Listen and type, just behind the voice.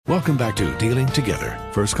Welcome back to Dealing Together.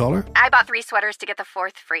 First caller? I bought 3 sweaters to get the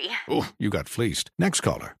 4th free. Oh, you got fleeced. Next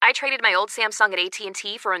caller? I traded my old Samsung at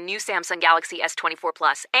AT&T for a new Samsung Galaxy S24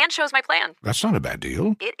 Plus and chose my plan. That's not a bad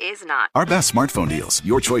deal. It is not. Our best smartphone deals.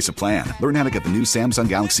 Your choice of plan. Learn how to get the new Samsung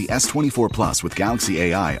Galaxy S24 Plus with Galaxy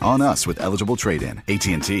AI on us with eligible trade-in.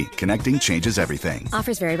 AT&T. Connecting changes everything.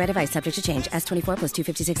 Offers vary by device. Subject to change. S24 plus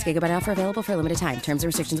 256 gigabyte offer available for a limited time. Terms and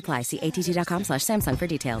restrictions apply. See att.com/Samsung for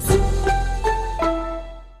details.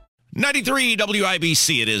 93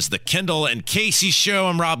 WIBC. It is the Kendall and Casey show.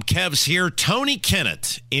 I'm Rob Kevs here. Tony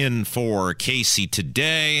Kennett in for Casey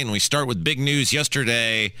today. And we start with big news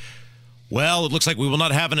yesterday. Well, it looks like we will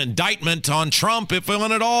not have an indictment on Trump, if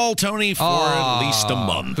one at all, Tony, for at least a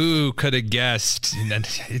month. Who could have guessed?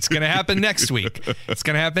 It's going to happen next week. It's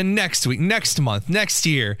going to happen next week, next month, next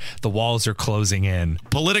year. The walls are closing in.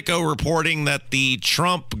 Politico reporting that the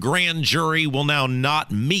Trump grand jury will now not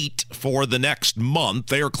meet for the next month.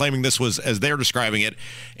 They are claiming this was, as they're describing it,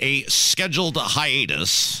 a scheduled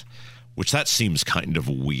hiatus. Which that seems kind of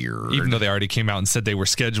weird. Even though they already came out and said they were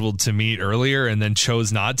scheduled to meet earlier and then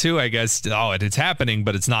chose not to, I guess, it's happening,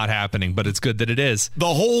 but it's not happening. But it's good that it is.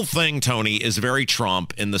 The whole thing, Tony, is very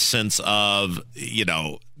Trump in the sense of,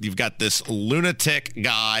 you've got this lunatic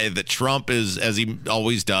guy that Trump is, as he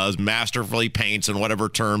always does, masterfully paints in whatever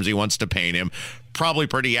terms he wants to paint him. Probably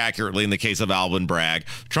pretty accurately in the case of Alvin Bragg.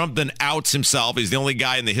 Trump then outs himself. He's the only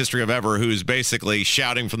guy in the history of ever who's basically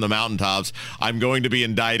shouting from the mountaintops, I'm going to be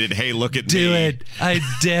indicted. Hey, look at me. Do it. I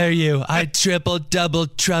dare you. I triple double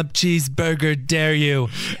Trump cheeseburger dare you.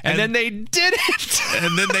 And then they did it.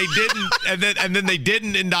 And then they didn't. And then they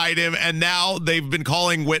didn't indict him. And now they've been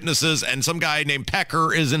calling witnesses, and some guy named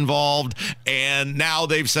Pecker is involved. And now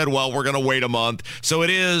they've said, well, we're going to wait a month. So it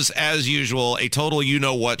is, as usual, a total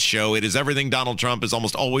you-know-what show. It is everything Donald Trump is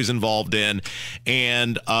almost always involved in.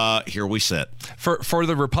 And here we sit. For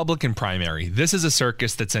the Republican primary, this is a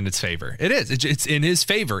circus that's in its favor. It is. It's in his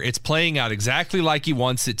favor. It's playing out exactly like he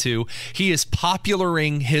wants it to. He is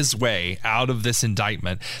popularing his way out of this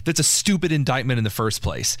indictment. That's a stupid indictment in the first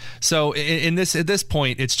place. So at this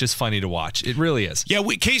point, it's just funny to watch. It really is. Yeah,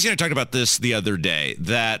 Casey and I talked about this the other day,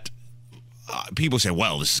 that people say,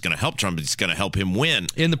 well, this is going to help Trump. It's going to help him win.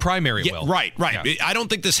 In the primary, yeah, Right. Yeah. I don't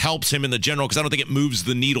think this helps him in the general, because I don't think it moves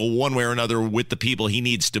the needle one way or another with the people he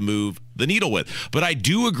needs to move the needle with. But I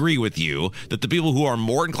do agree with you that the people who are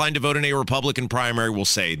more inclined to vote in a Republican primary will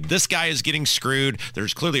say, this guy is getting screwed.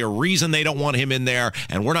 There's clearly a reason they don't want him in there,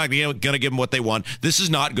 and we're not going to give him what they want. This is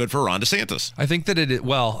not good for Ron DeSantis. I think that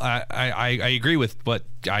I agree with what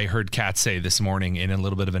I heard Kat say this morning in a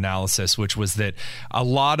little bit of analysis, which was that a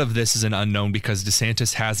lot of this is an unknown because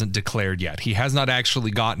DeSantis hasn't declared yet. He has not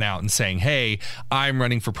actually gotten out and saying, hey, I'm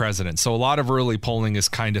running for president. So a lot of early polling is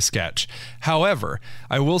kind of sketch. However,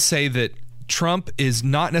 I will say that Trump is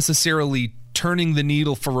not necessarily turning the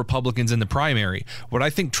needle for Republicans in the primary. What I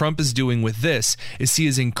think Trump is doing with this is he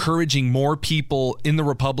is encouraging more people in the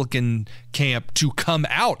Republican camp to come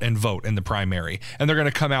out and vote in the primary. And they're going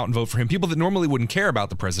to come out and vote for him. People that normally wouldn't care about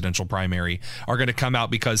the presidential primary are going to come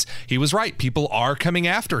out because he was right. People are coming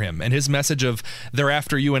after him. And his message of they're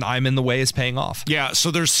after you and I'm in the way is paying off. Yeah,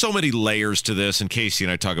 so there's so many layers to this. And Casey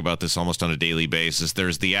and I talk about this almost on a daily basis.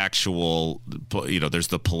 There's the actual, there's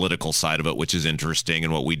the political side of it, which is interesting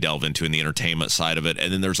and what we delve into in the entertainment side of it.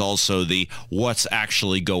 And then there's also the what's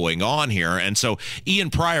actually going on here. And so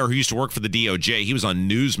Ian Pryor, who used to work for the DOJ, he was on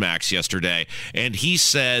Newsmax yesterday, and he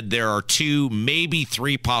said there are 2, maybe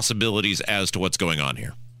 3 possibilities as to what's going on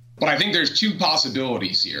here. But I think there's 2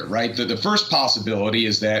 possibilities here, right? The first possibility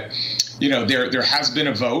is that, there has been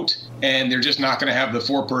a vote, and they're just not going to have the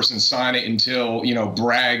 4-person sign it until,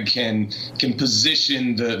 Bragg can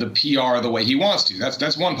position the PR the way he wants to.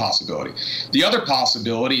 That's one possibility. The other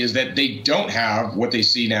possibility is that they don't have what they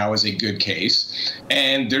see now as a good case,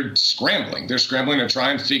 and they're scrambling. They're scrambling to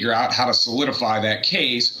try and figure out how to solidify that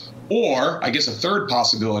case. Or, I guess a third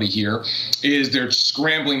possibility here is they're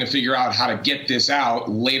scrambling to figure out how to get this out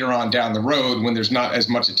later on down the road when there's not as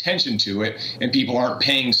much attention to it and people aren't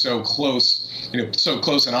paying so close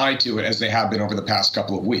an eye to it as they have been over the past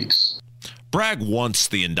couple of weeks. Bragg wants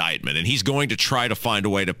the indictment, and he's going to try to find a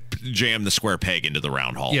way to jam the square peg into the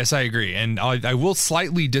round hole. Yes, I agree. And I will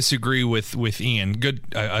slightly disagree with Ian.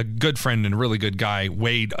 A good friend and a really good guy.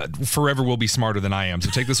 Wade forever will be smarter than I am,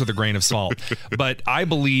 so take this with a grain of salt. But I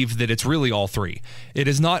believe that it's really all 3. It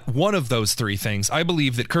is not one of those 3 things. I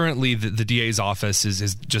believe that currently the DA's office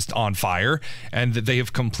is just on fire, and that they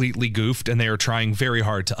have completely goofed, and they are trying very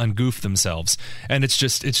hard to ungoof themselves. And it's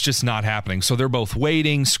just not happening. So they're both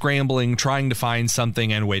waiting, scrambling, trying trying to find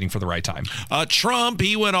something and waiting for the right time. Trump,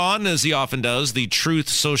 he went on, as he often does, the truth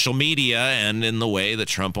social media, and in the way that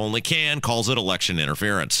Trump only can, calls it election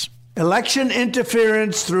interference. Election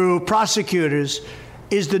interference through prosecutors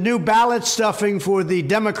is the new ballot stuffing for the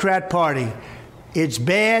Democrat Party. It's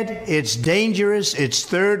bad, it's dangerous, it's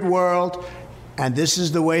third world, and this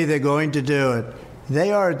is the way they're going to do it.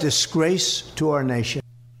 They are a disgrace to our nation.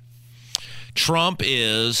 Trump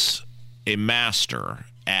is a master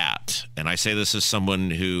at, and I say this as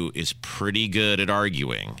someone who is pretty good at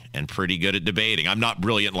arguing and pretty good at debating. I'm not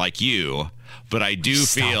brilliant like you, but I do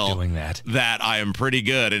feel that I am pretty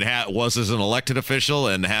good and was as an elected official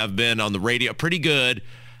and have been on the radio pretty good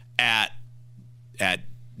at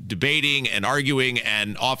debating and arguing,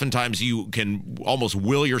 and oftentimes you can almost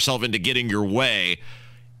will yourself into getting your way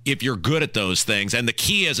if you're good at those things. And the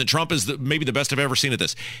key is, and Trump is maybe the best I've ever seen at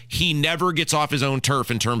this, he never gets off his own turf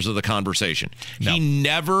in terms of the conversation. No. He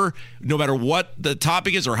never, no matter what the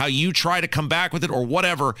topic is or how you try to come back with it or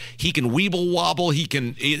whatever, he can weeble wobble. He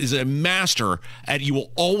is a master at, you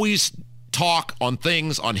will always talk on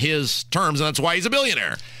things on his terms, and that's why he's a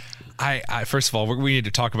billionaire. I first of all, we need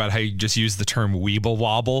to talk about how you just use the term weeble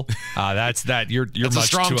wobble. That's you're that's much a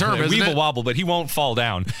strong term, isn't weeble it? Wobble, but he won't fall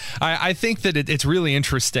down. I think that it's really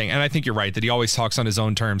interesting, and I think you're right that he always talks on his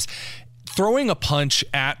own terms. Throwing a punch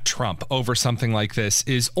at Trump over something like this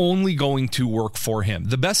is only going to work for him.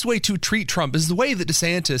 The best way to treat Trump is the way that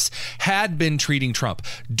DeSantis had been treating Trump.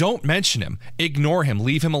 Don't mention him. Ignore him.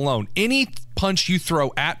 Leave him alone. Any punch you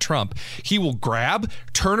throw at Trump, he will grab,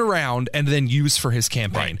 turn around, and then use for his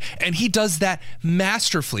campaign. Right. And he does that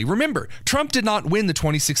masterfully. Remember, Trump did not win the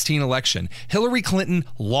 2016 election. Hillary Clinton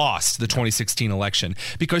lost the 2016 election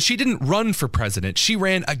because she didn't run for president. She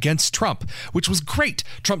ran against Trump, which was great.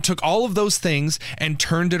 Trump took all of those things and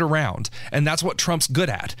turned it around. And that's what Trump's good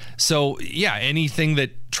at. So, yeah, anything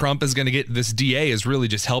that Trump is going to get this DA is really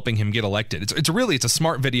just helping him get elected. It's a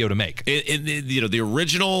smart video to make. The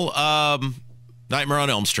original Nightmare on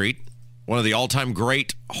Elm Street, one of the all-time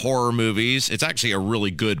great horror movies. It's actually a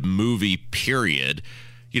really good movie, period.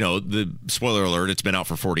 The spoiler alert, it's been out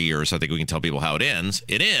for 40 years, so I think we can tell people how it ends.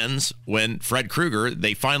 It ends when Fred Krueger,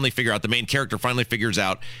 the main character finally figures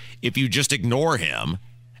out, if you just ignore him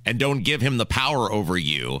and don't give him the power over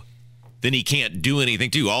you, then he can't do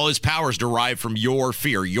anything to you. All his powers derive from your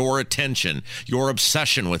fear, your attention, your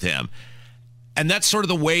obsession with him. And that's sort of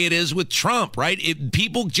the way it is with Trump, right?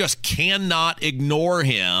 People just cannot ignore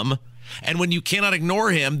him. And when you cannot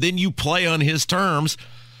ignore him, then you play on his terms.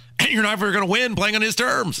 And you're never going to win playing on his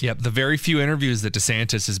terms. Yep. The very few interviews that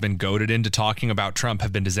DeSantis has been goaded into talking about Trump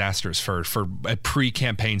have been disasters for a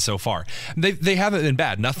pre-campaign so far. They haven't been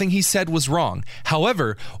bad. Nothing he said was wrong.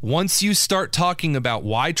 However, once you start talking about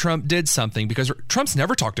why Trump did something, because Trump's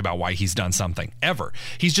never talked about why he's done something, ever.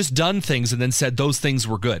 He's just done things and then said those things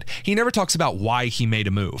were good. He never talks about why he made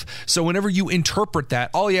a move. So whenever you interpret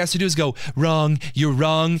that, all he has to do is go, wrong, you're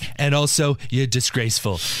wrong, and also you're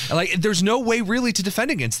disgraceful. Like, there's no way really to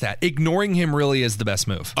defend against that. Ignoring him really is the best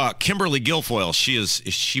move. Kimberly Guilfoyle, is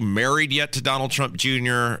she married yet to Donald Trump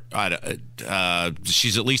Jr.?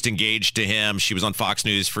 She's at least engaged to him. She was on Fox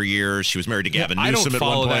News for years. She was married to Gavin Newsom at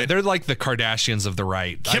one point. That. They're like the Kardashians of the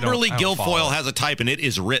right. Kimberly Guilfoyle has a type, and it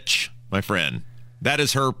is rich, my friend. That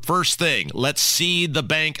is her first thing. Let's see the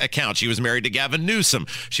bank account. She was married to Gavin Newsom.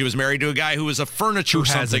 She was married to a guy who was a furniture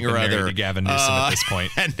something or other. Married to Gavin Newsom at this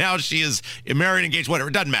point. And now she is married, engaged, whatever.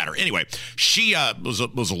 It doesn't matter. Anyway, she was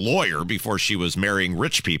a lawyer before she was marrying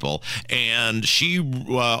rich people. And she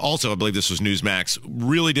also, I believe this was Newsmax,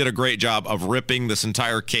 really did a great job of ripping this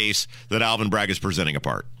entire case that Alvin Bragg is presenting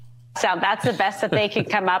apart. So that's the best that they could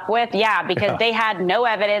come up with. Yeah, because they had no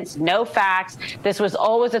evidence, no facts. This was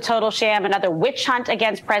always a total sham, another witch hunt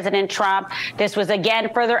against President Trump. This was, again,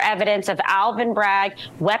 further evidence of Alvin Bragg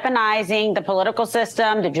weaponizing the political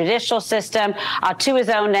system, the judicial system to his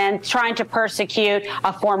own end, trying to persecute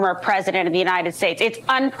a former president of the United States. It's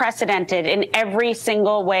unprecedented in every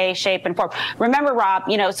single way, shape, and form. Remember, Rob,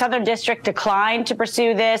 Southern District declined to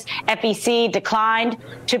pursue this. FEC declined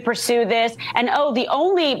to pursue this. And, the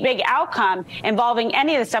only big outcome involving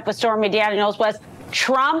any of the stuff with Stormy Daniels was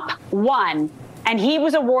Trump won. And he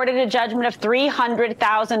was awarded a judgment of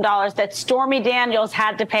 $300,000 that Stormy Daniels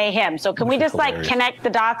had to pay him. So can we just connect the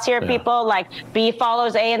dots here, people? Like B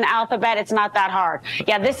follows A in the alphabet. It's not that hard.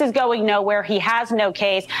 Yeah, this is going nowhere. He has no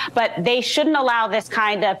case, but they shouldn't allow this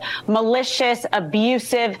kind of malicious,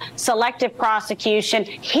 abusive, selective prosecution.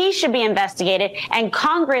 He should be investigated. And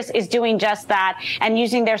Congress is doing just that and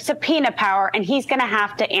using their subpoena power. And he's going to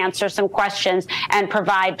have to answer some questions and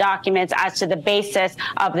provide documents as to the basis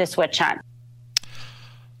of this witch hunt.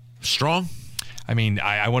 Strong? I mean,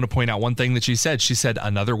 I want to point out one thing that she said. She said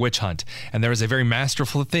another witch hunt. And there is a very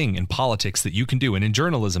masterful thing in politics that you can do and in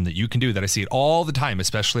journalism that you can do that I see it all the time,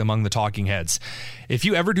 especially among the talking heads. If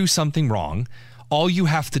you ever do something wrong, all you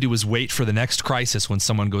have to do is wait for the next crisis when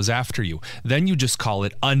someone goes after you. Then you just call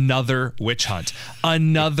it another witch hunt,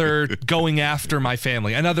 another going after my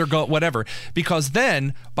family, another whatever. Because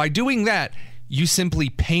then, by doing that, you simply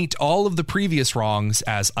paint all of the previous wrongs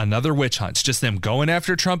as another witch hunt, just them going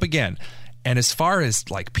after Trump again. And as far as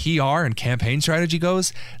like PR and campaign strategy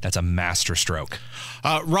goes, that's a master stroke.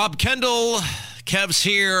 Rob Kendall, Kev's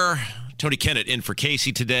here, Tony Kennett in for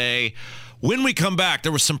Casey today. When we come back,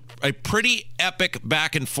 there was a pretty epic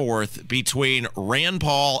back and forth between Rand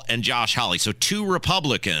Paul and Josh Hawley. So two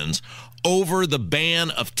Republicans over the ban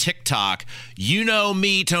of TikTok. You know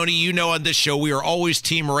me, Tony, you know on this show, we are always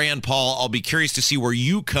Team Rand Paul. I'll be curious to see where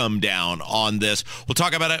you come down on this. We'll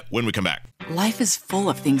talk about it when we come back. Life is full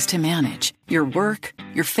of things to manage. Your work,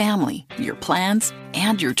 your family, your plans,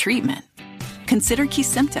 and your treatment. Consider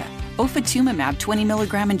Kesimpta, ofatumumab 20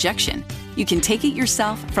 milligram injection. You can take it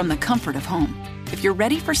yourself from the comfort of home. If you're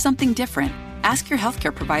ready for something different, ask your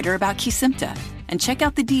healthcare provider about Kesimpta and check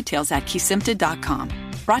out the details at kesimpta.com.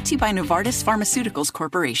 Brought to you by Novartis Pharmaceuticals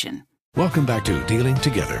Corporation. Welcome back to Dealing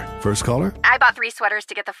Together. First caller? I bought 3 sweaters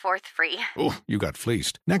to get the 4th free. Oh, you got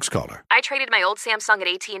fleeced. Next caller. I traded my old Samsung at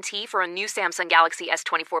AT&T for a new Samsung Galaxy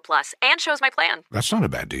S24 Plus and chose my plan. That's not a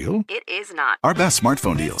bad deal. It is not. Our best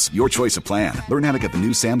smartphone deals. Your choice of plan. Learn how to get the new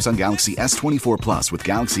Samsung Galaxy S24 Plus with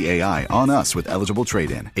Galaxy AI on us with eligible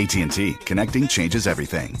trade-in. AT&T. Connecting changes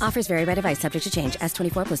everything. Offers vary by device, subject to change.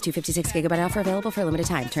 S24 plus 256 gigabyte offer available for a limited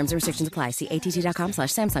time. Terms and restrictions apply. See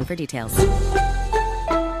att.com/Samsung for details.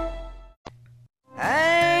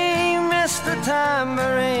 Hey, Mr.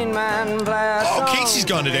 Tambourine Man, play a song. Casey's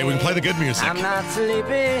gone today. We can play the good music. I'm not sleepy,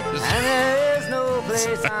 and there is no place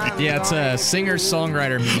Yeah, it's a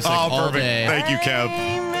singer-songwriter music all perfect. day. Thank you,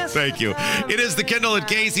 Kev. Thank you. It is the Kendall and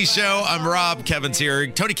Casey show. I'm Rob. Kevin's here.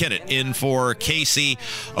 Tony Kennett in for Casey.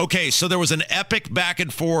 Okay, so there was an epic back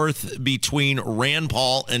and forth between Rand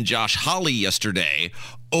Paul and Josh Hawley yesterday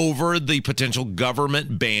over the potential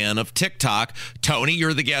government ban of TikTok. Tony,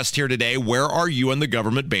 you're the guest here today. Where are you on the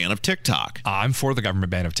government ban of TikTok? I'm for the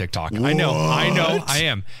government ban of TikTok. What? I know, I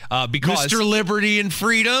am. Because Mr. Liberty and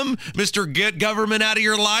Freedom, Mr. Get Government Out of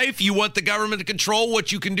Your Life. You want the government to control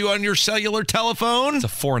what you can do on your cellular telephone? It's a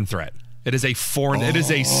foreign threat. It is a foreign. It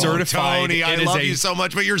is a certified. Tony, I love you so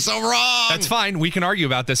much, but you're so wrong. That's fine. We can argue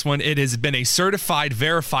about this one. It has been a certified,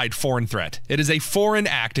 verified foreign threat. It is a foreign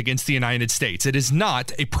act against the United States. It is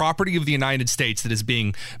not a property of the United States that is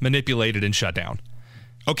being manipulated and shut down.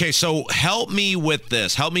 Okay, so help me with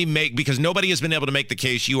this. Help me because nobody has been able to make the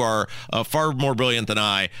case. You are far more brilliant than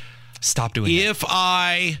I. Stop doing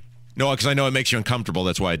that. No, because I know it makes you uncomfortable.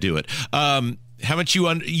 That's why I do it. Haven't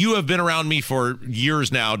you have been around me for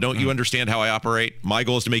years now. Don't you understand how I operate? My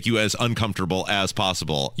goal is to make you as uncomfortable as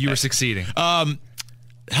possible. You are succeeding.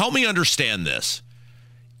 Help me understand this.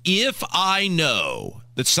 If I know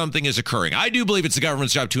that something is occurring, I do believe it's the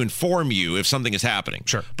government's job to inform you if something is happening.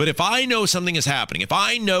 Sure. But if I know something is happening, if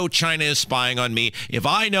I know China is spying on me, if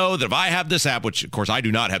I know that if I have this app, which of course I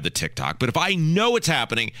do not have the TikTok, but if I know it's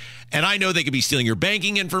happening and I know they could be stealing your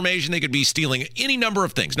banking information, they could be stealing any number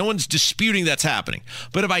of things. No one's disputing that's happening.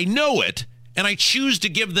 But if I know it and I choose to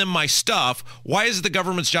give them my stuff, why is it the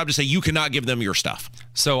government's job to say you cannot give them your stuff?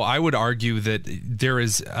 So I would argue that there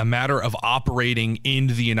is a matter of operating in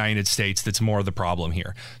the United States that's more of the problem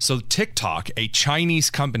here. So TikTok, a Chinese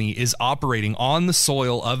company, is operating on the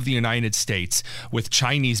soil of the United States with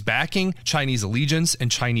Chinese backing, Chinese allegiance,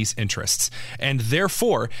 and Chinese interests. And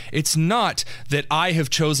therefore, it's not that I have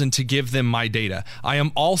chosen to give them my data. I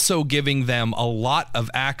am also giving them a lot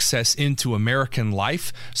of access into American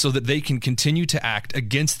life so that they can continue to act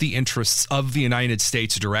against the interests of the United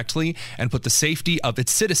States directly and put the safety of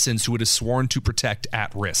its citizens who it is sworn to protect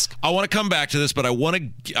at risk. I want to come back to this, but I want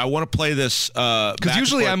to play this because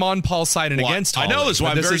usually I'm on Paul's side and against Paul. I know this. Why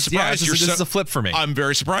I'm very surprised. This is a flip for me. I'm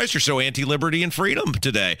very surprised you're so anti-liberty and freedom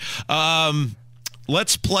today.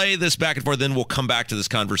 Let's play this back and forth, then we'll come back to this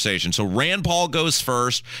conversation. So Rand Paul goes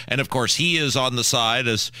first, and of course he is on the side,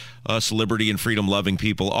 as us liberty and freedom-loving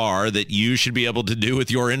people are, that you should be able to do with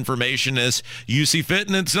your information as you see fit,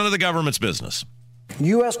 and it's none of the government's business.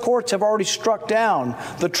 U.S. courts have already struck down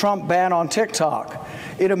the Trump ban on TikTok.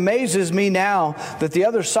 It amazes me now that the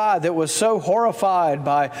other side that was so horrified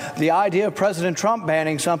by the idea of President Trump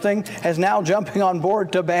banning something is now jumping on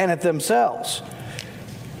board to ban it themselves.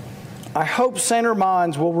 I hope saner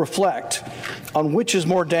minds will reflect on which is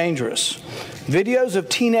more dangerous, videos of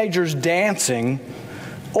teenagers dancing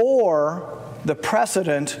or the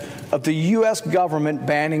precedent of the U.S. government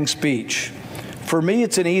banning speech? For me,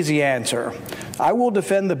 it's an easy answer. I will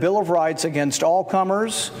defend the Bill of Rights against all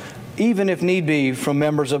comers, even if need be from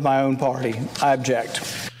members of my own party. I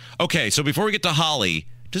object. Okay, so before we get to Holly,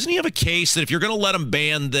 doesn't he have a case that if you're going to let them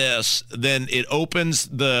ban this, then it opens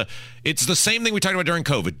it's the same thing we talked about during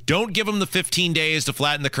COVID. Don't give them the 15 days to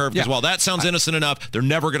flatten the curve, because while that sounds innocent enough, they're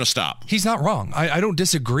never going to stop. He's not wrong. I don't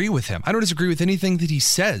disagree with him. I don't disagree with anything that he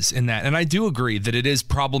says in that. And I do agree that it is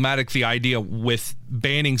problematic, the idea with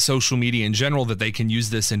banning social media in general, that they can use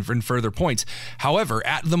this in further points. However,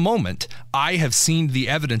 at the moment, I have seen the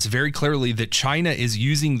evidence very clearly that China is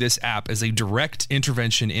using this app as a direct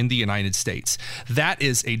intervention in the United States. That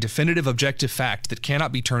is a definitive objective fact that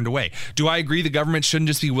cannot be turned away. Do I agree the government shouldn't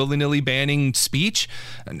just be willy-nilly banning speech?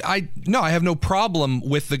 No, I have no problem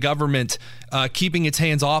with the government keeping its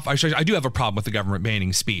hands off. I do have a problem with the government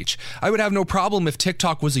banning speech. I would have no problem if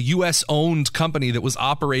TikTok was a U.S.-owned company that was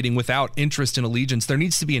operating without interest and allegiance. There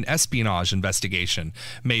needs to be an espionage investigation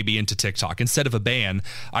maybe into TikTok. Instead of a ban,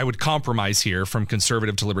 I would compromise here from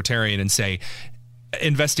conservative to libertarian and say,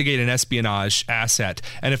 investigate an espionage asset,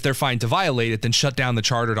 and if they're found to violate it, then shut down the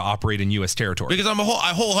charter to operate in U.S. territory. Because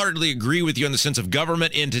I wholeheartedly agree with you in the sense of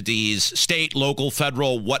government entities, state, local,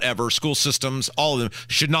 federal, whatever, school systems, all of them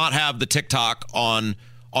should not have the TikTok on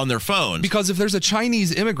their phones. Because if there's a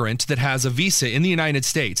Chinese immigrant that has a visa in the United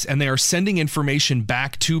States and they are sending information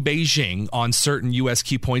back to Beijing on certain U.S.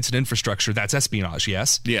 key points and infrastructure, that's espionage,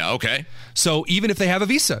 yes? Yeah, okay. So even if they have a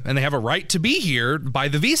visa and they have a right to be here by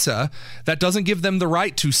the visa, that doesn't give them the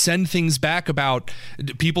right to send things back about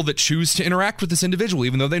people that choose to interact with this individual,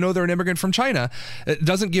 even though they know they're an immigrant from China. It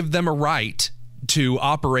doesn't give them a right to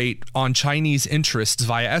operate on Chinese interests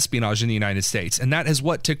via espionage in the United States. And that is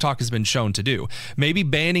what TikTok has been shown to do. Maybe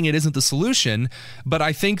banning it isn't the solution, but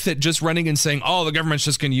I think that just running and saying, oh, the government's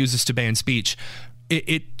just going to use this to ban speech,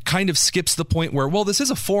 it kind of skips the point where, well, this is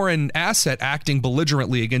a foreign asset acting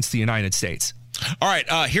belligerently against the United States. All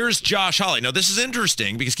right, here's Josh Hawley. Now, this is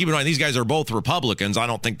interesting because keep in mind, these guys are both Republicans. I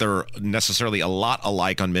don't think they're necessarily a lot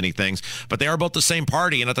alike on many things, but they are both the same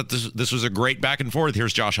party, and I thought this was a great back and forth.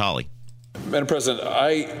 Here's Josh Hawley. Madam President,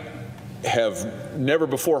 I have never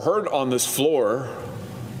before heard on this floor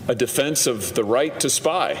a defense of the right to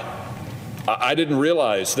spy. I didn't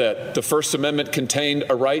realize that the First Amendment contained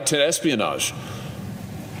a right to espionage.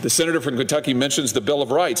 The senator from Kentucky mentions the Bill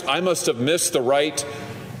of Rights. I must have missed the right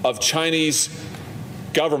of Chinese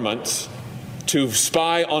governments to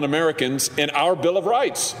spy on Americans in our Bill of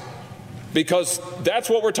Rights, because that's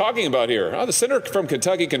what we're talking about here. The senator from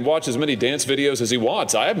Kentucky can watch as many dance videos as he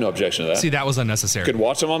wants. I have no objection to that. See, that was unnecessary. Could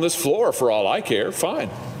watch them on this floor for all I care. Fine.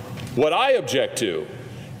 What I object to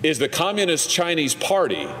is the Communist Chinese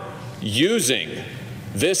Party using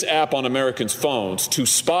this app on Americans' phones to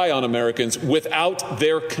spy on Americans without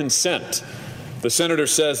their consent. The senator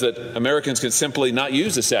says that Americans can simply not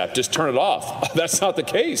use this app, just turn it off. That's not the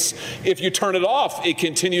case. If you turn it off, it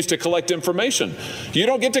continues to collect information. You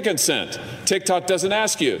don't get to consent. TikTok doesn't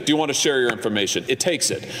ask you, do you want to share your information? It takes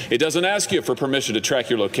it. It doesn't ask you for permission to track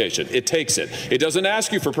your location. It takes it. It doesn't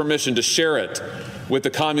ask you for permission to share it with the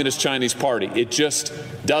Communist Chinese Party. It just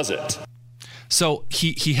does it. So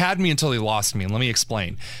he had me until he lost me, and let me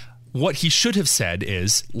explain. What he should have said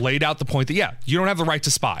is laid out the point that, yeah, you don't have the right to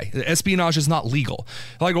spy. Espionage is not legal.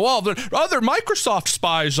 Like, well, the other Microsoft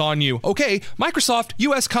spies on you. Okay, Microsoft,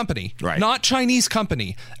 U.S. company, right, not Chinese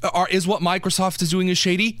company. Is what Microsoft is doing is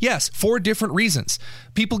shady? Yes, for different reasons.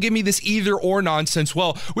 People give me this either or nonsense.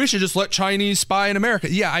 Well, we should just let Chinese spy in America.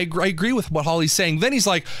 Yeah, I agree with what Hawley's saying. Then he's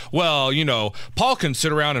like, well, you know, Paul can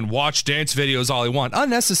sit around and watch dance videos all he wants.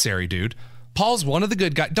 Unnecessary, dude. Paul's one of the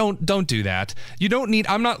good guys. Don't do that. You don't need,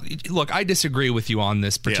 look, I disagree with you on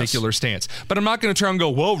this particular stance, but I'm not going to try and go,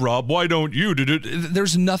 well, Rob, why don't you?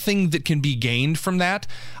 There's nothing that can be gained from that.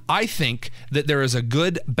 I think that there is a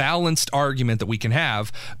good balanced argument that we can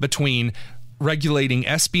have between regulating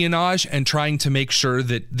espionage and trying to make sure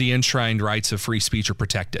that the enshrined rights of free speech are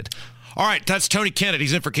protected. All right, that's Tony Kennett.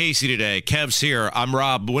 He's in for Casey today. Kev's here. I'm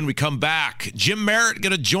Rob. When we come back, Jim Merritt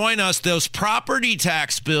going to join us. Those property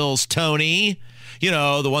tax bills, Tony. You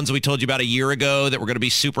know, the ones that we told you about a year ago that were going to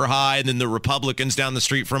be super high, and then the Republicans down the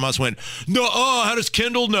street from us went, no, how does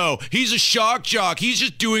Kendall know? He's a shock jock. He's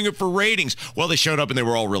just doing it for ratings. Well, they showed up and they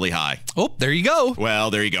were all really high. Oh, there you go.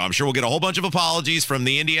 Well, there you go. I'm sure we'll get a whole bunch of apologies from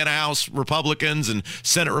the Indiana House Republicans and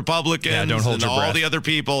Senate Republicans and all the other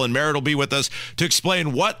people, and Merritt will be with us to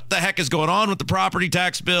explain what the heck is going on with the property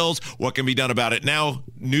tax bills, what can be done about it. Now,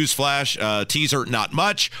 newsflash, teaser, not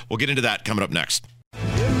much. We'll get into that coming up next.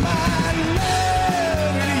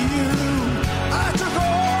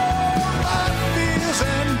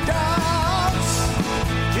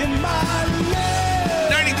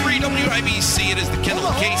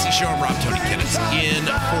 Show. I'm Rob Tony Kenneth in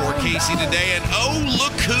for Casey today. And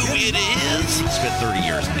look who it is. He spent 30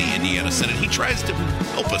 years in the Indiana Senate. He tries to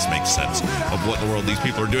help us make sense of what in the world these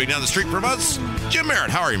people are doing down the street from us. Jim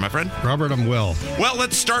Merritt, how are you, my friend? Robert, I'm well. Well,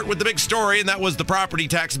 let's start with the big story, and that was the property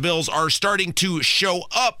tax bills are starting to show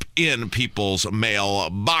up in people's mail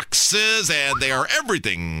boxes, and they are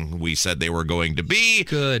everything we said they were going to be.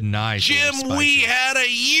 Good night, Jim. We had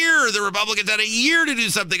a year. The Republicans had a year to do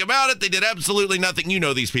something about it. They did absolutely nothing. You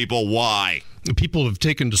know these people. Why? People have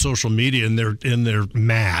taken to social media, and they're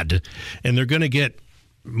mad, and they're going to get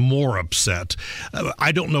more upset.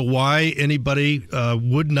 I don't know why anybody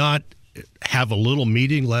would not have a little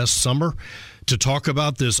meeting last summer to talk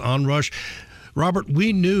about this onrush. Robert,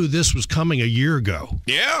 we knew this was coming a year ago.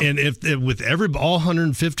 Yeah. And if with all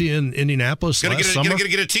 150 in Indianapolis summer. Gonna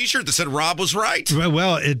get a T-shirt that said Rob was right.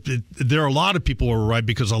 Well, there are a lot of people who were right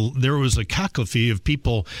because there was a cacophony of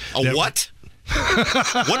people. What?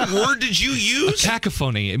 What word did you use? A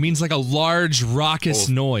cacophony. It means like a large raucous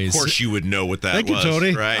noise. Of course you would know what that Thank was. you,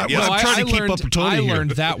 Tony. Right? I'm trying to keep up with Tony I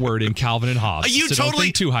learned that word in Calvin and Hobbes. You so totally don't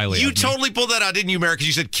think too highly of me. totally pulled that out, didn't you, Merrick? Because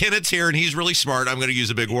you said Kenneth's here and he's really smart. I'm going to use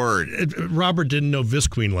a big word. Robert didn't know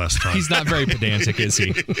Visqueen last time. He's not very pedantic, is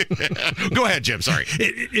he? Go ahead, Jim. Sorry.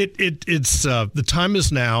 It's the time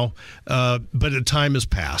is now, but the time has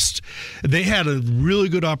passed. They had a really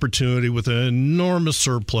good opportunity with an enormous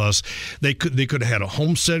surplus. They could have had a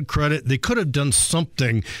homestead credit. They could have done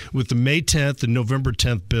something with the May 10th and November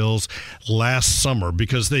 10th bills last summer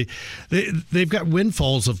because they've got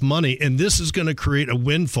windfalls of money, and this is going to create a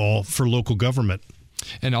windfall for local government.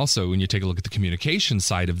 And also, when you take a look at the communication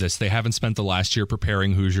side of this, they haven't spent the last year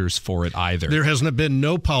preparing Hoosiers for it either. There hasn't been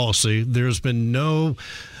no policy. There's been no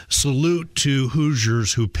salute to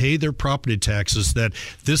Hoosiers who pay their property taxes that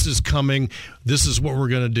this is coming, this is what we're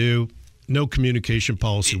going to do. No communication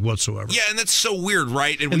policy whatsoever. Yeah, and that's so weird,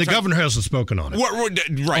 right? And the governor hasn't spoken on it.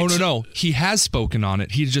 Right. Oh, no. He has spoken on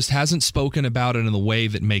it. He just hasn't spoken about it in the way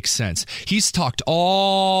that makes sense. He's talked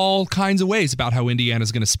all kinds of ways about how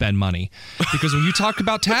Indiana's going to spend money. Because when you talk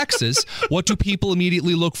about taxes, what do people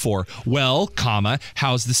immediately look for? Well,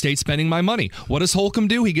 how's the state spending my money? What does Holcomb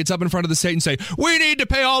do? He gets up in front of the state and say, we need to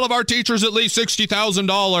pay all of our teachers at least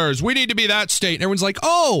 $60,000. We need to be that state. And everyone's like,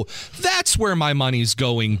 oh, that's where my money's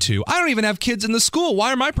going to. I don't even have kids in the school.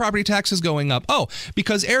 Why are my property taxes going up? Oh,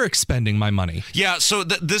 because Eric's spending my money. Yeah, so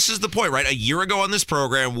this is the point, right? A year ago on this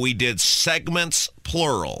program, we did segments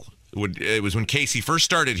plural. It was when Casey first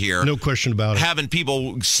started here. No question about it. Having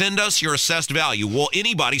people send us your assessed value. Well,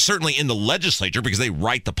 anybody, certainly in the legislature, because they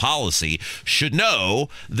write the policy, should know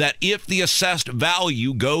that if the assessed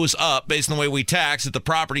value goes up based on the way we tax, that the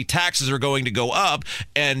property taxes are going to go up.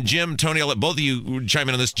 And Jim, Tony, I'll let both of you chime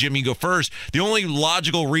in on this. Jim, you go first. The only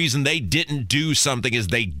logical reason they didn't do something is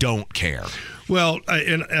they don't care. Well,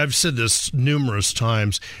 and I've said this numerous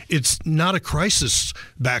times, it's not a crisis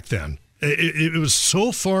back then. It was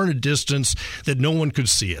so far in a distance that no one could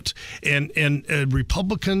see it. And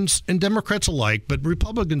Republicans and Democrats alike, but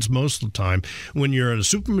Republicans most of the time, when you're in a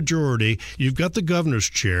supermajority, you've got the governor's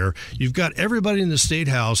chair, you've got everybody in the state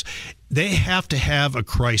house. They have to have a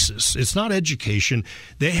crisis. It's not education.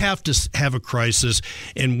 They have to have a crisis.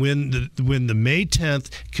 And when the May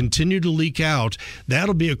 10th continue to leak out,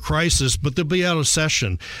 that'll be a crisis, but they'll be out of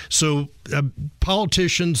session. So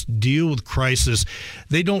politicians deal with crisis.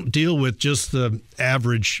 They don't deal with just the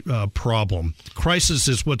average problem. Crisis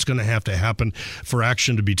is what's going to happen for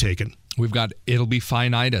action to be taken. We've got it'll be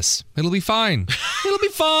fine-itis. It'll be fine. It'll be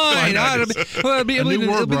fine. It'll be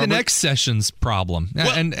the next session's problem.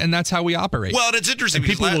 Well, and that's how we operate. Well, and it's interesting.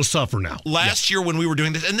 And people will suffer now. Last year when we were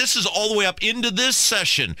doing this, and this is all the way up into this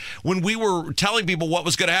session, when we were telling people what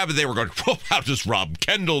was going to happen, they were going, well, how does Rob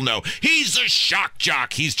Kendall know? He's a shock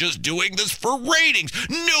jock. He's just doing this for ratings.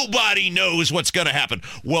 Nobody knows what's going to happen.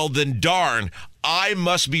 Well, then darn, I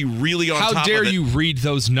must be really on top of it. How dare you read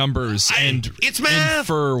those numbers and it's math.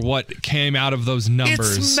 Infer what came out of those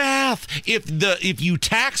numbers? It's math. If you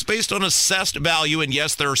tax based on assessed value, and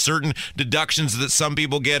yes, there are certain deductions that some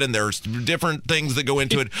people get, and there's different things that go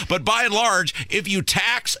into it, but by and large, if you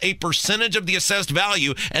tax a percentage of the assessed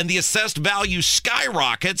value and the assessed value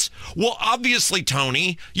skyrockets, well, obviously,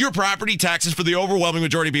 Tony, your property taxes for the overwhelming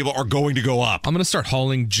majority of people are going to go up. I'm going to start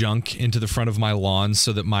hauling junk into the front of my lawn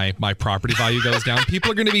so that my property value goes down. People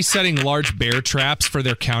are going to be setting large bear traps for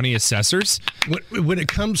their county assessors. When it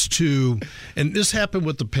comes to, and this happened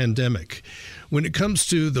with the pandemic, when it comes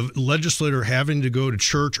to the legislator having to go to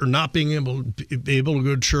church or not being able to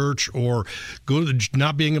go to church or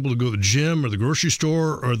not being able to go to the gym or the grocery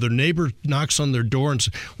store, or their neighbor knocks on their door and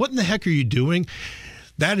says, what in the heck are you doing?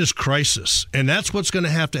 That is crisis, and that's what's going to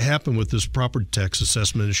happen with this property tax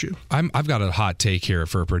assessment issue. I've got a hot take here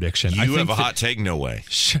for a prediction. You have a hot take? No way.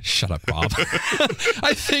 Shut up, Bob.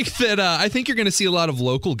 I think you're going to see a lot of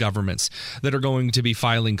local governments that are going to be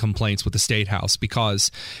filing complaints with the State House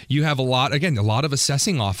because you have a lot of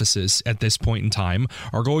assessing offices at this point in time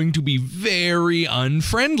are going to be very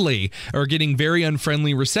unfriendly or getting very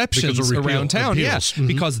unfriendly receptions around town. Yes,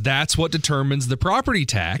 because that's what determines the property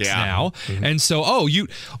tax now. And so,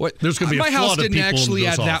 there's going to be my house didn't actually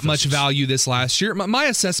add that much value this last year. My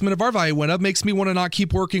assessment of our value went up, makes me want to not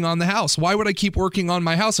keep working on the house. Why would I keep working on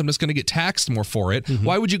my house? I'm just going to get taxed more for it.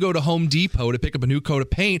 Why would you go to Home Depot to pick up a new coat of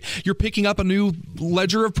paint? You're picking up a new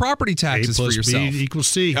ledger of property taxes for yourself. A plus B equals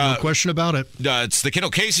C. No question about it. It's the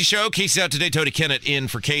Kendall Casey Show. Casey's out today. Tony Kennett in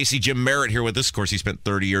for Casey. Jim Merritt here with us. Of course, he spent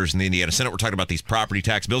 30 years in the Indiana Senate. We're talking about these property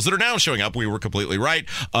tax bills that are now showing up. We were completely right.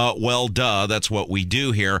 Well, duh. That's what we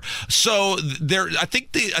do here. So I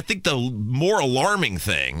think the more alarming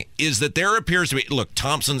thing is that there appears to be, look,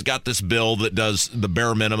 Thompson's got this bill that does the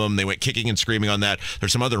bare minimum. They went kicking and screaming on that.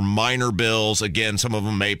 There's some other minor bills. Again, some of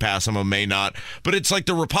them may pass, some of them may not. But it's like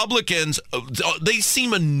the Republicans, they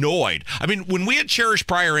seem annoyed. I mean, when we had Cherish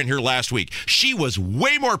Pryor in here last week, she was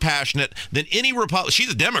way more passionate than any Republican.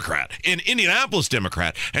 She's a Democrat, an Indianapolis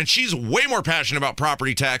Democrat, and she's way more passionate about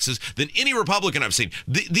property taxes than any Republican I've seen.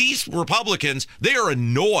 These Republicans, they are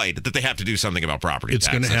annoyed that they have to do something about property taxes.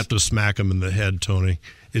 It's going to have to smack them in the head, Tony.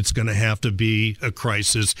 It's going to have to be a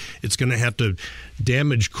crisis. It's going to have to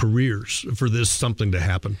damage careers for this something to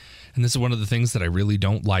happen. And this is one of the things that I really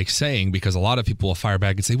don't like saying, because a lot of people will fire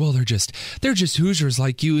back and say, well, they're just Hoosiers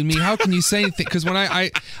like you and me. How can you say anything? Because when I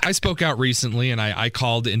spoke out recently and I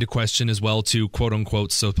called into question as well to quote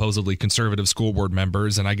unquote supposedly conservative school board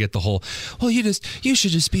members, and I get the whole, well, you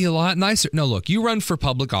should just be a lot nicer. No, look, you run for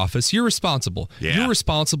public office. You're responsible. Yeah. You're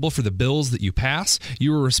responsible for the bills that you pass.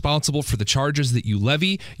 You are responsible for the charges that you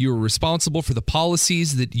levy. You are responsible for the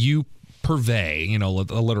policies that you purvey,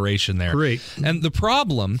 alliteration there. Great. And the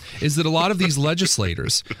problem is that a lot of these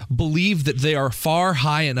legislators believe that they are far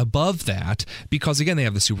high and above that because, again, they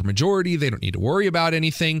have the supermajority. They don't need to worry about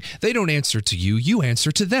anything. They don't answer to you. You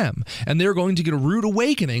answer to them. And they're going to get a rude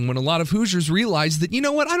awakening when a lot of Hoosiers realize that, you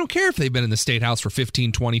know what, I don't care if they've been in the State House for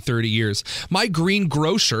 15, 20, 30 years. My green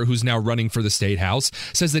grocer, who's now running for the State House,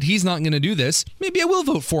 says that he's not going to do this. Maybe I will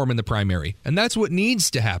vote for him in the primary. And that's what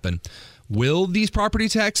needs to happen. Will these property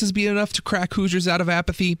taxes be enough to crack Hoosiers out of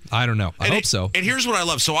apathy? I don't know. I hope so. And here's what I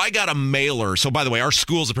love. So I got a mailer. So, by the way, our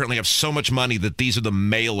schools apparently have so much money that these are the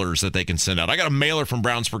mailers that they can send out. I got a mailer from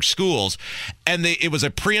Brownsburg Schools, and it was a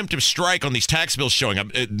preemptive strike on these tax bills showing up.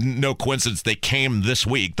 No coincidence. They came this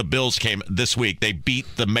week. The bills came this week. They beat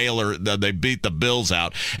the mailer. They beat the bills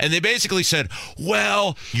out. And they basically said,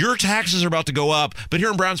 well, your taxes are about to go up, but here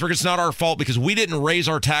in Brownsburg, it's not our fault because we didn't raise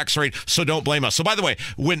our tax rate, so don't blame us. So, by the way,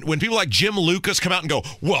 when people like Jim Lucas come out and go,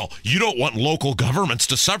 well, you don't want local governments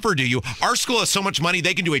to suffer, do you? Our school has so much money,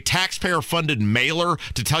 they can do a taxpayer-funded mailer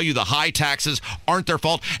to tell you the high taxes aren't their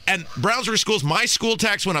fault. And Brownsburg Schools, my school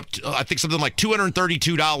tax went up, I think something like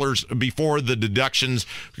 $232 before the deductions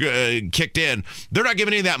kicked in. They're not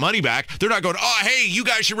giving any of that money back. They're not going, oh, hey, you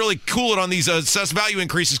guys should really cool it on these assessed value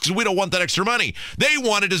increases because we don't want that extra money. They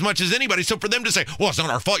want it as much as anybody. So for them to say, well, it's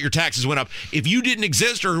not our fault your taxes went up. If you didn't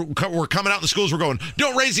exist or were coming out in the schools, we're going,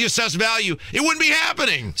 don't raise the assessed value, it wouldn't be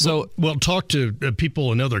happening. So, well, talk to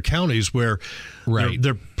people in other counties where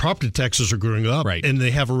their property taxes are going up, and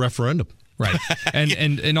they have a referendum. Right. And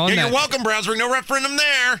on that, you're welcome, Brownsburg. No referendum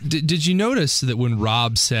there. Did you notice that when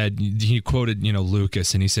Rob said, he quoted,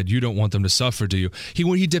 Lucas, and he said, you don't want them to suffer, do you?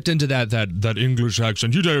 When he dipped into that English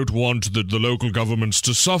accent, you don't want the local governments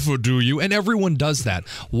to suffer, do you? And everyone does that.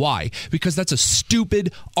 Why? Because that's a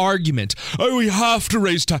stupid argument. Oh, we have to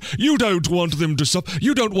raise tax. You don't want them to suffer.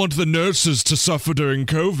 You don't want the nurses to suffer during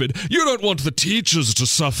COVID. You don't want the teachers to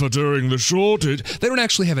suffer during the shortage. They don't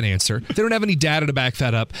actually have an answer. They don't have any data to back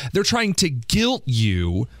that up. They're trying to guilt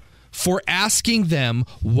you for asking them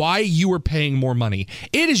why you are paying more money.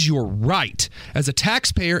 It is your right as a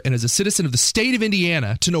taxpayer and as a citizen of the state of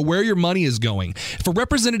Indiana to know where your money is going. If a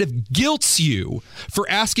representative guilts you for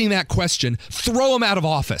asking that question, throw them out of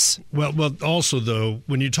office. Well, also, though,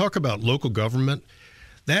 when you talk about local government,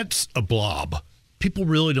 that's a blob. People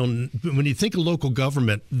really don't, when you think of local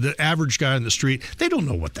government, the average guy in the street, they don't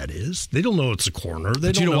know what that is. They don't know it's a corner.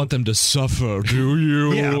 But you don't want them to suffer, do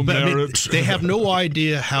you? Yeah, but they have no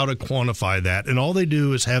idea how to quantify that. And all they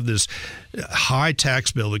do is have this high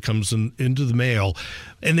tax bill that comes into the mail,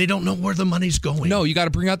 and they don't know where the money's going. No, you got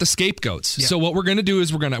to bring out the scapegoats. Yeah. So what we're going to do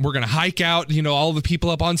is we're going to hike out, all the people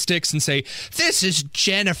up on sticks and say, this is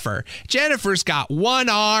Jennifer. Jennifer's got one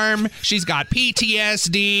arm, she's got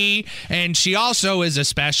PTSD, and she also is a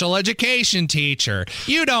special education teacher.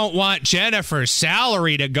 You don't want Jennifer's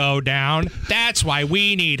salary to go down. That's why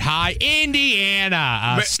we need high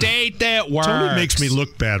Indiana, a state that works. Tony makes me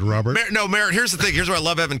look bad, Robert. Merritt, here's the thing. Here's where I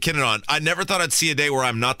love having Kennan on. I never thought I'd see a day where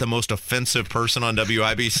I'm not the most offensive person on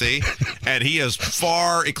WIBC, and he is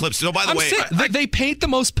far eclipsed. So, by the way, they paint the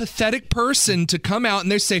most pathetic person to come out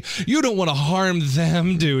and they say, you don't want to harm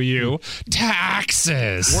them, do you?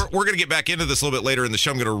 Taxes. We're going to get back into this a little bit later in the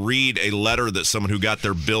show. I'm going to read a letter that someone who got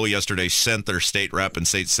their bill yesterday sent their state rep and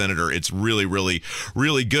state senator. It's really, really,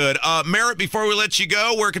 really good. Merritt, before we let you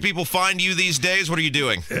go, where can people find you these days? What are you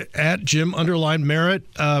doing? At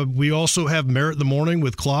Jim_Merritt. We also have Merritt in the Morning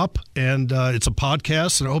with Klopp, and it's a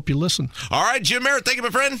podcast, and I hope you listen. All right, Jim Merritt, thank you, my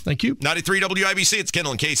friend. Thank you. 93 WIBC, it's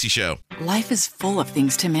Kendall and Casey Show. Life is full of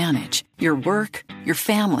things to manage. Your work, your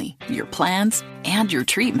family, your plans, and your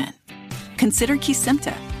treatment. Consider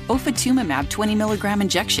Kesimpta, ofatumumab 20 milligram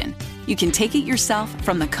injection. You can take it yourself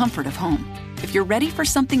from the comfort of home. If you're ready for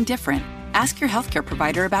something different, ask your healthcare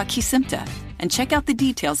provider about Kesimpta and check out the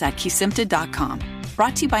details at kesimpta.com.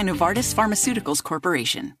 Brought to you by Novartis Pharmaceuticals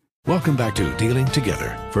Corporation. Welcome back to Dealing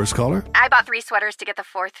Together. First caller? I bought 3 sweaters to get the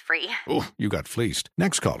 4th free. Oh, you got fleeced.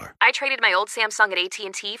 Next caller? I traded my old Samsung at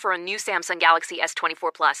AT&T for a new Samsung Galaxy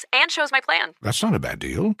S24 Plus and chose my plan. That's not a bad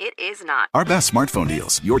deal. It is not. Our best smartphone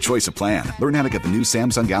deals. Your choice of plan. Learn how to get the new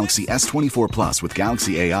Samsung Galaxy S24 Plus with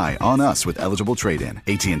Galaxy AI on us with eligible trade-in.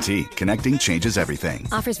 AT&T. Connecting changes everything.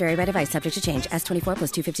 Offers vary by device. Subject to change. S24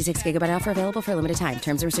 plus 256 gigabyte offer available for a limited time.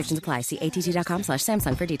 Terms and restrictions apply. See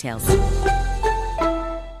att.com/Samsung for details.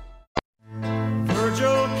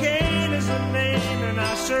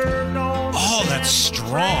 Oh, that's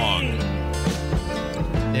strong.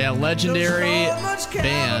 Yeah, legendary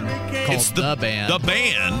band called It's The Band. The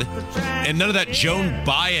Band, and none of that Joan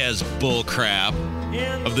Baez bull crap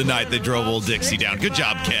of the night they drove Old Dixie down. Good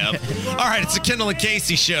job, Kev. All right, it's the Kendall and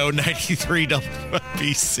Casey Show, 93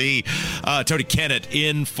 WBC. Tony Kennett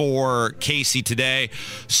in for Casey today.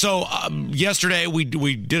 So yesterday we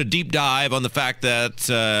did a deep dive on the fact that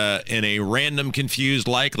in a random, confused,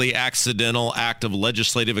 likely accidental act of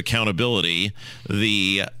legislative accountability,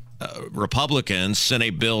 the Republicans sent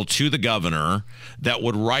a bill to the governor that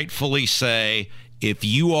would rightfully say, if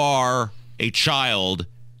you are a child,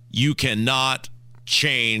 you cannot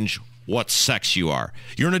change what sex you are.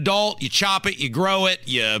 You're an adult, you chop it, you grow it,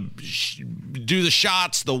 you do the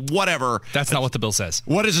shots, the whatever. That's not what the bill says.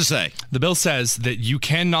 What does it say? The bill says that you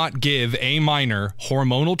cannot give a minor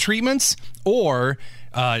hormonal treatments or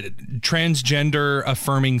transgender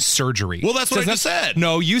affirming surgery. Well, that's what I just said.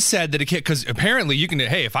 No, you said that a kid, because apparently you can,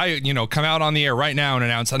 hey, if I, come out on the air right now and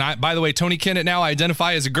announce, and by the way, Tony Kennett now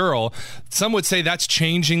identify as a girl, some would say that's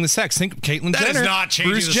changing the sex. Think Caitlyn Jenner. That is not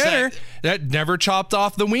changing Bruce the Jenner, sex. that never chopped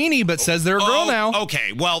off the weenie, but says they're a girl now.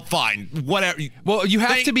 Okay, well, fine. Whatever. Well, you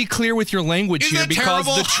have to be clear with your language here, because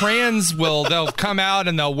terrible? the trans they'll come out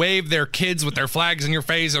and they'll wave their kids with their flags in your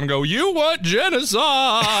face and go, you want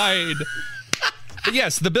genocide? But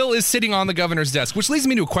yes, the bill is sitting on the governor's desk, which leads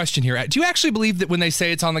me to a question here. Do you actually believe that when they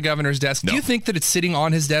say it's on the governor's desk, do you think that it's sitting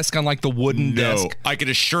on his desk on like the wooden desk? No, I can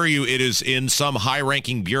assure you it is in some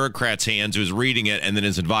high-ranking bureaucrat's hands who's reading it and then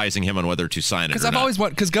is advising him on whether to sign it or not.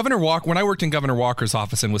 Because Governor Walker, when I worked in Governor Walker's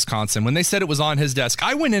office in Wisconsin, when they said it was on his desk,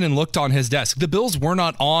 I went in and looked on his desk. The bills were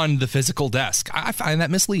not on the physical desk. I find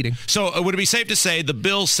that misleading. So would it be safe to say the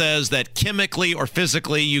bill says that chemically or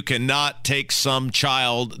physically you cannot take some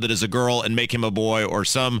child that is a girl and make him a boy, or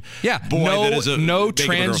some boy that is a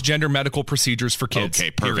transgender medical procedures for kids.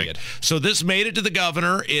 Okay, perfect. Period. So this made it to the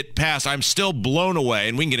governor. It passed. I'm still blown away,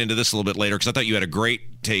 and we can get into this a little bit later because I thought you had a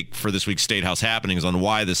great take for this week's State House happenings on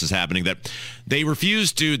why this is happening, that the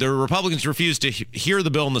Republicans refused to hear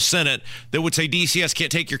the bill in the Senate that would say DCS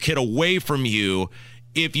can't take your kid away from you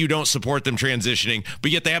if you don't support them transitioning,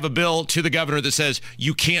 but yet they have a bill to the governor that says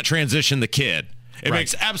you can't transition the kid. It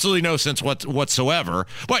makes absolutely no sense whatsoever.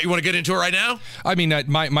 What, you want to get into it right now? I mean,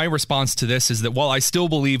 my response to this is that while I still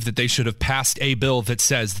believe that they should have passed a bill that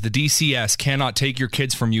says the DCS cannot take your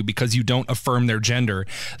kids from you because you don't affirm their gender,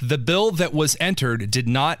 the bill that was entered did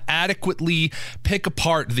not adequately pick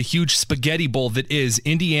apart the huge spaghetti bowl that is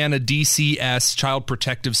Indiana DCS Child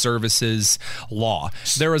Protective Services law.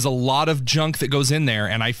 There is a lot of junk that goes in there,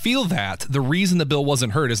 and I feel that the reason the bill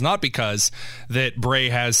wasn't heard is not because that Bray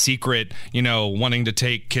has secret, wanting to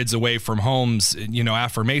take kids away from homes,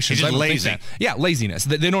 affirmations. He's just lazy. Yeah, laziness.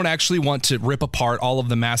 They don't actually want to rip apart all of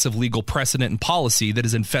the massive legal precedent and policy that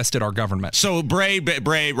has infested our government. So Rod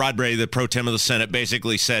Bray, the pro tem of the Senate,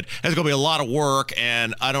 basically said, there's going to be a lot of work,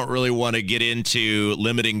 and I don't really want to get into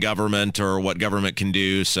limiting government or what government can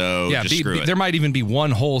do, so just screw it. There might even be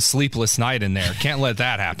one whole sleepless night in there. Can't let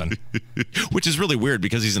that happen. Which is really weird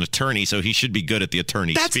because he's an attorney, so he should be good at the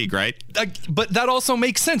attorney speak, right? But that also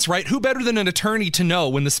makes sense, right? Who better than an attorney to know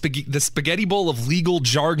when the spaghetti bowl of legal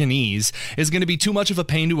jargonese is going to be too much of a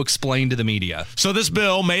pain to explain to the media? So this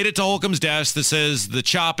bill made it to Holcomb's desk that says the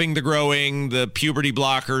chopping, the growing, the puberty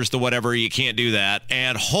blockers, the whatever, you can't do that.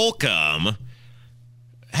 And Holcomb,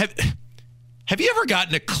 have you ever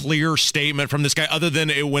gotten a clear statement from this guy other than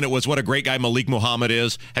when it was what a great guy Malik Muhammad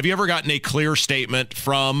is? Have you ever gotten a clear statement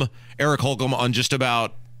from Eric Holcomb on just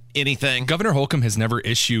about anything? Governor Holcomb has never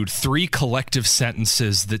issued 3 collective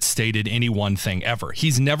sentences that stated any one thing ever.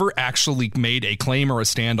 He's never actually made a claim or a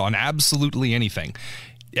stand on absolutely anything.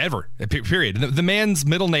 Ever. Period. The man's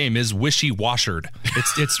middle name is Wishy-Washard.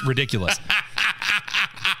 It's ridiculous.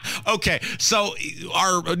 Okay, so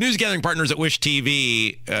our news gathering partners at Wish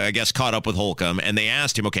TV, I guess, caught up with Holcomb, and they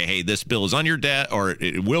asked him, okay, hey, this bill is on your desk, or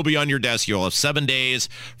it will be on your desk. You'll have 7 days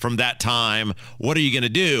from that time. What are you going to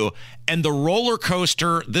do? And the roller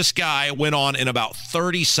coaster this guy went on in about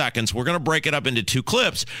 30 seconds. We're going to break it up into 2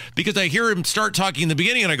 clips because I hear him start talking in the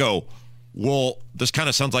beginning, and I go, well, this kind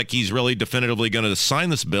of sounds like he's really definitively going to sign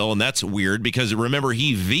this bill, and that's weird because, remember,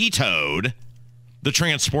 he vetoed the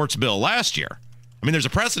transports bill last year. I mean, there's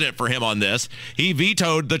a precedent for him on this. He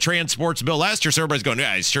vetoed the transports bill last year, so everybody's going,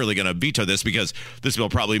 yeah, he's surely going to veto this because this bill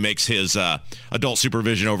probably makes his adult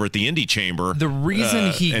supervision over at the Indy Chamber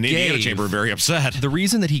Indiana Chamber very upset. The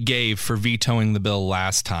reason that he gave for vetoing the bill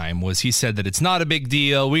last time was he said that it's not a big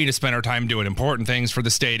deal. We need to spend our time doing important things for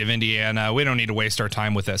the state of Indiana. We don't need to waste our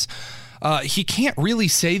time with this. He can't really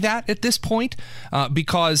say that at this point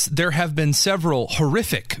because there have been several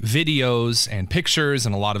horrific videos and pictures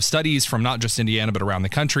and a lot of studies from not just Indiana but around the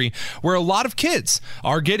country where a lot of kids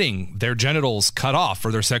are getting their genitals cut off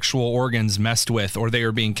or their sexual organs messed with, or they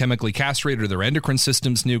are being chemically castrated or their endocrine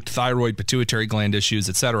systems nuked, thyroid, pituitary gland issues,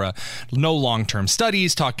 etc. No long-term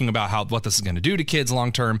studies talking about what this is going to do to kids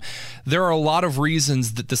long-term. There are a lot of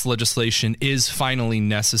reasons that this legislation is finally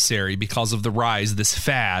necessary because of the rise, this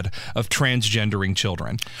fad of transgendering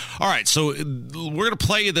children. All right, so we're going to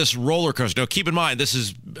play this roller coaster. Now, keep in mind, this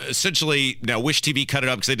is essentially, now Wish TV cut it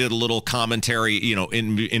up because they did a little commentary,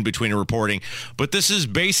 in between reporting, but this is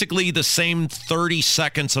basically the same 30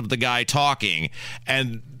 seconds of the guy talking,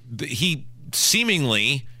 and he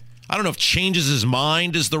seemingly, I don't know if changes his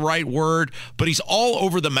mind is the right word, but he's all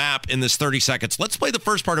over the map in this 30 seconds. Let's play the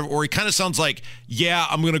first part of it where he kind of sounds like, yeah,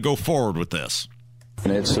 I'm going to go forward with this.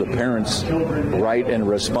 And it's the parents' right and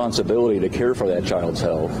responsibility to care for that child's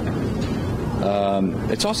health.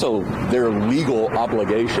 It's also their legal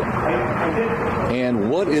obligation. And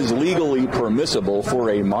what is legally permissible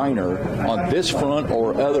for a minor on this front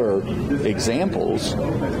or other examples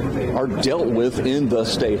are dealt with in the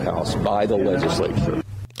State House by the legislature.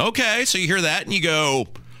 Okay, so you hear that and you go,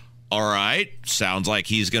 all right, sounds like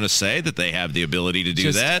he's going to say that they have the ability to do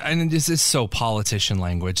that. And this is so politician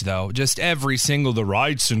language, though. Just every single, the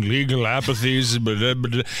rights and legal apathies.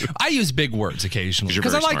 I use big words occasionally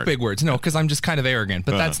because I like big words. No, because I'm just kind of arrogant,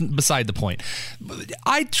 but that's beside the point.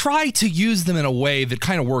 I try to use them in a way that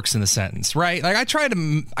kind of works in the sentence, right? Like I try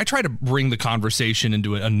to bring the conversation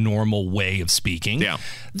into a normal way of speaking. Yeah.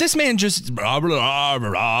 This man just blah, blah, blah,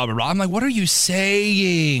 blah, blah. I'm like, what are you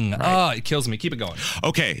saying? Right. It kills me. Keep it going.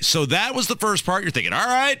 Okay, so that was the first part. You're thinking, all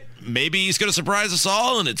right, maybe he's going to surprise us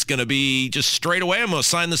all and it's going to be just straight away, I'm going to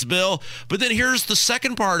sign this bill. But then here's the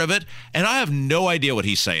second part of it, and I have no idea what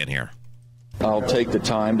he's saying here. I'll take the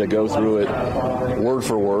time to go through it word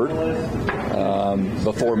for word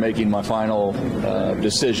before making my final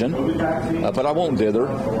decision. But I won't dither.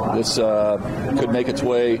 This could make its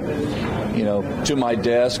way, to my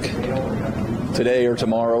desk today or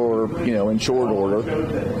tomorrow or, in short order.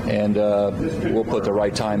 And we'll put the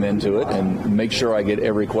right time into it and make sure I get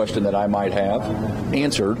every question that I might have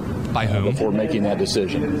answered by whom before making that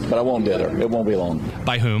decision. But I won't dither. It won't be long.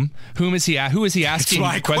 By whom? Who is he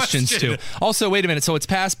asking questions to? Also, wait a minute. So it's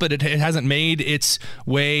passed, but it hasn't made its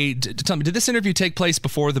way. Tell me, did this interview take place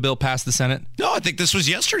before the bill passed the Senate? No, I think this was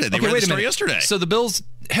yesterday. They read the story yesterday. So the bill's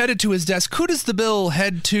headed to his desk. Who does the bill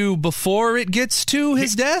head to before it gets to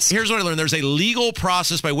his desk? Here's what I learned. There's a legal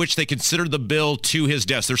process by which they consider the bill to his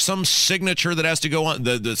desk. There's some signature that has to go on.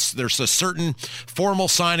 There's a certain formal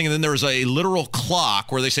signing, and then there's a literal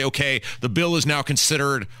clock where they say, okay, the bill is now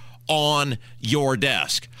considered on your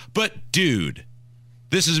desk. But, dude,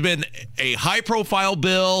 This has been a high-profile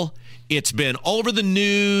bill. It's been all over the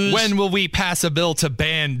news. When will we pass a bill to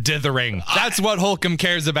ban dithering? That's what Holcomb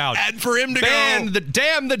cares about. And for him to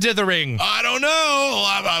damn the dithering. I don't know.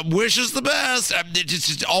 I wish us the best. It's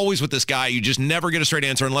just always with this guy. You just never get a straight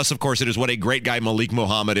answer unless, of course, it is what a great guy Malik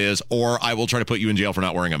Muhammad is, or I will try to put you in jail for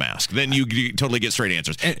not wearing a mask. Then you totally get straight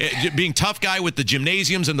answers. Being tough guy with the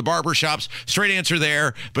gymnasiums and the barber shops, straight answer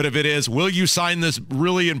there. But if it is, will you sign this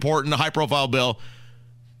really important high-profile bill?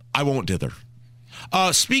 I won't dither.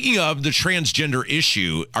 Speaking of the transgender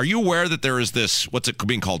issue, are you aware that there is this, what's it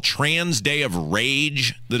being called, Trans Day of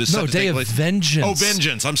Rage? That is no, Day of Vengeance. Oh,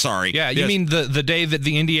 Vengeance. I'm sorry. Yeah, you mean the day that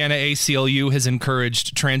the Indiana ACLU has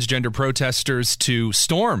encouraged transgender protesters to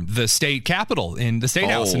storm the state capitol in the State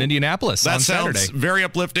House in Indianapolis on Saturday. That sounds very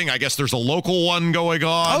uplifting. I guess there's a local one going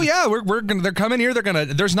on. Oh, yeah. They're coming here.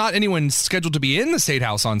 There's not anyone scheduled to be in the State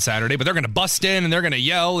House on Saturday, but they're going to bust in and they're going to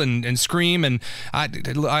yell and scream. And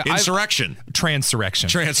Insurrection.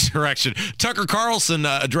 Transurrection. Tucker Carlson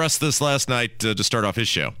addressed this last night to start off his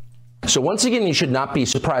show. So once again, you should not be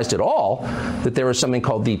surprised at all that there is something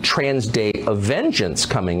called the Trans Day of Vengeance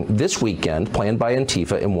coming this weekend, planned by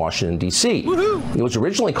Antifa in Washington, D.C. Woohoo! It was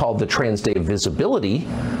originally called the Trans Day of Visibility,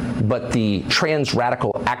 but the Trans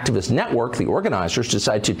Radical Activist Network, the organizers,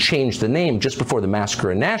 decided to change the name just before the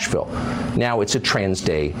massacre in Nashville. Now it's a Trans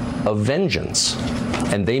Day of Vengeance.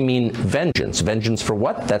 And they mean vengeance. Vengeance for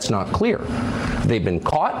what? That's not clear. They've been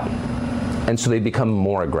caught, and so they become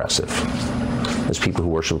more aggressive, as people who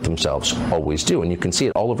worship themselves always do. And you can see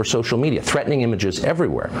it all over social media, threatening images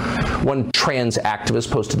everywhere. One trans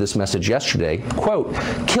activist posted this message yesterday, quote,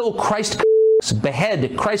 "Kill Christ,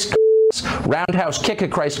 behead Christ, roundhouse kick a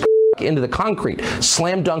Christ into the concrete,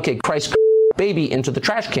 slam dunk a Christ baby into the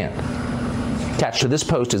trash can." Attached to this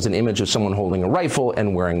post is an image of someone holding a rifle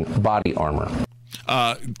and wearing body armor.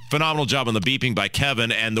 Phenomenal job on the beeping by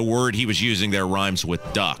Kevin, and the word he was using there rhymes with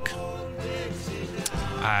duck.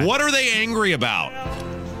 What are they angry about?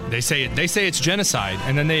 They say it's genocide,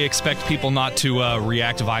 and then they expect people not to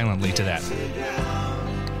react violently to that.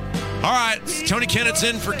 All right, Tony Kennett's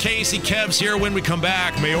in for Casey. Kev's here when we come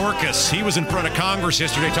back. Mayorkas, he was in front of Congress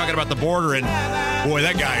yesterday talking about the border, and boy,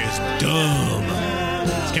 that guy is dumb.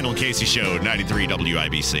 It's Kendall and Casey Show, 93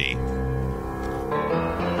 WIBC.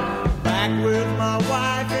 Back with my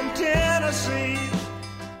wife in Tennessee.